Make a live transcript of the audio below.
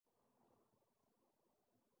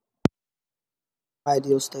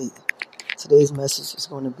Ideal state. Today's message is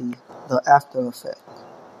going to be the after effect.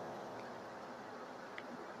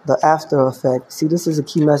 The after effect. See, this is a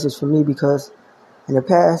key message for me because in the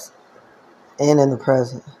past and in the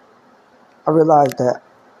present, I realized that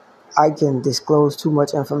I can disclose too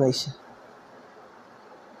much information,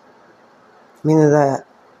 meaning that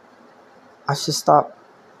I should stop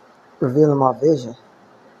revealing my vision.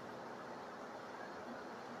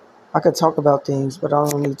 I could talk about things, but I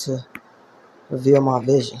don't need to reveal my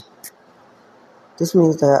vision. This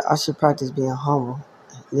means that I should practice being humble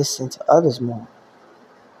and listen to others more.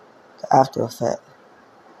 The after effect.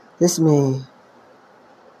 This means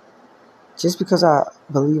just because I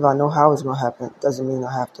believe I know how it's going to happen doesn't mean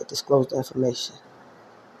I have to disclose the information.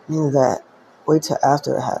 Meaning that wait till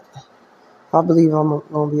after it happens. If I believe I'm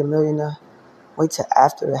going to be a millionaire, wait till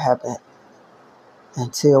after it happened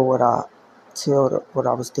and tell what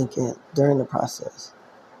I was thinking during the process.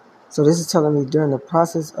 So this is telling me during the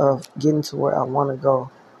process of getting to where I want to go,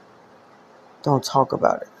 don't talk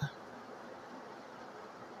about it.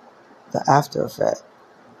 The after effect.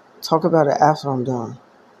 Talk about it after I'm done.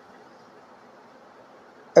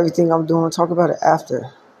 Everything I'm doing, talk about it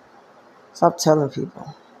after. Stop telling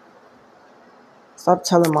people. Stop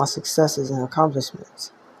telling my successes and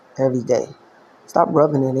accomplishments every day. Stop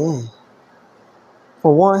rubbing it in.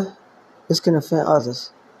 For one, this can offend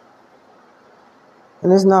others.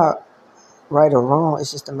 And it's not right or wrong. It's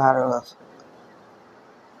just a matter of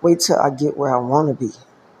wait till I get where I want to be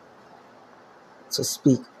to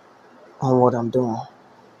speak on what I'm doing.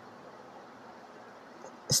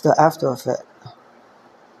 It's the after effect.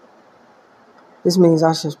 This means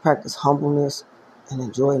I should practice humbleness and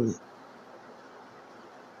enjoyment.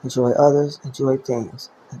 Enjoy others, enjoy things,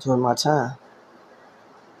 enjoy my time.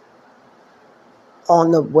 On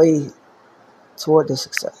the way toward the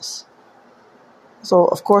success. So,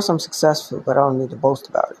 of course, I'm successful, but I don't need to boast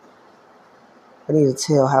about it. I need to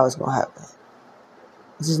tell how it's going to happen.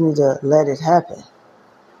 I just need to let it happen.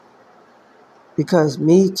 Because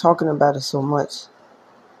me talking about it so much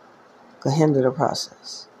could hinder the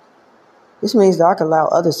process. This means that I can allow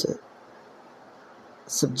others to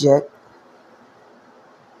subject,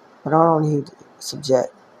 but I don't need to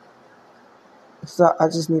subject. So I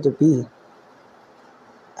just need to be.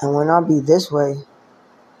 And when I be this way,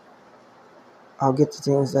 I'll get the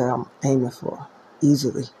things that I'm aiming for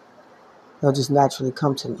easily. They'll just naturally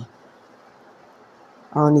come to me.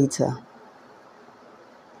 I don't need to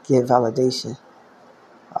get validation,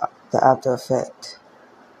 the after effect.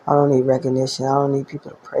 I don't need recognition. I don't need people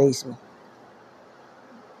to praise me.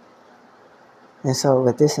 And so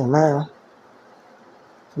with this in mind,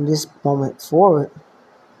 from this moment forward,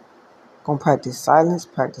 I'm going to practice silence,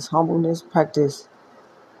 practice humbleness, practice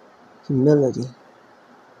humility.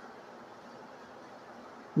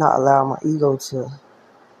 Not allow my ego to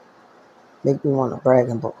make me want to brag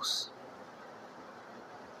and boast.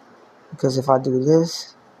 Because if I do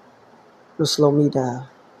this, it'll slow me down,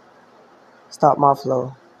 stop my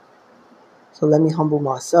flow. So let me humble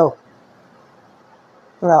myself.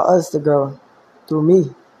 Allow others to grow through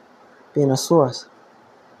me, being a source,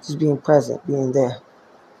 just being present, being there.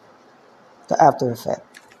 The after effect,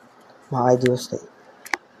 my ideal state.